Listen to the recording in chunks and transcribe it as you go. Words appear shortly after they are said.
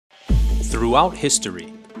Throughout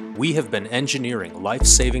history, we have been engineering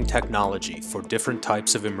life-saving technology for different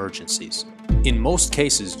types of emergencies. In most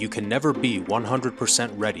cases, you can never be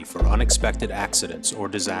 100% ready for unexpected accidents or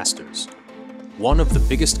disasters. One of the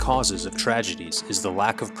biggest causes of tragedies is the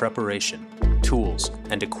lack of preparation, tools,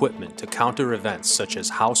 and equipment to counter events such as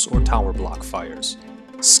house or tower block fires.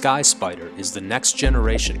 SkySpider is the next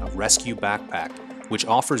generation of rescue backpack which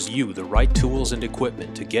offers you the right tools and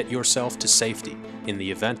equipment to get yourself to safety in the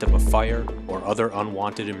event of a fire or other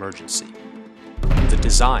unwanted emergency. The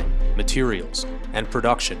design, materials, and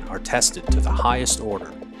production are tested to the highest order.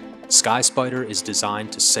 SkySpider is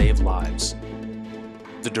designed to save lives.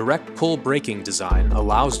 The direct pull braking design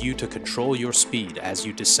allows you to control your speed as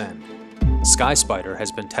you descend. SkySpider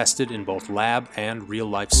has been tested in both lab and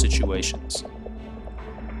real-life situations.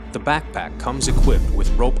 The backpack comes equipped with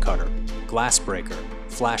rope cutter, glass breaker,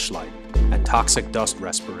 flashlight, and toxic dust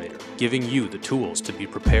respirator, giving you the tools to be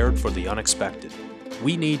prepared for the unexpected.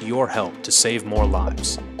 We need your help to save more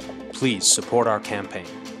lives. Please support our campaign.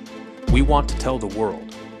 We want to tell the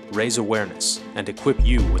world, raise awareness, and equip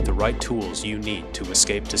you with the right tools you need to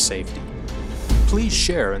escape to safety. Please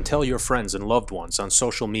share and tell your friends and loved ones on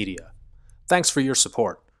social media. Thanks for your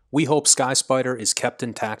support. We hope SkySpider is kept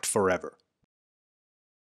intact forever.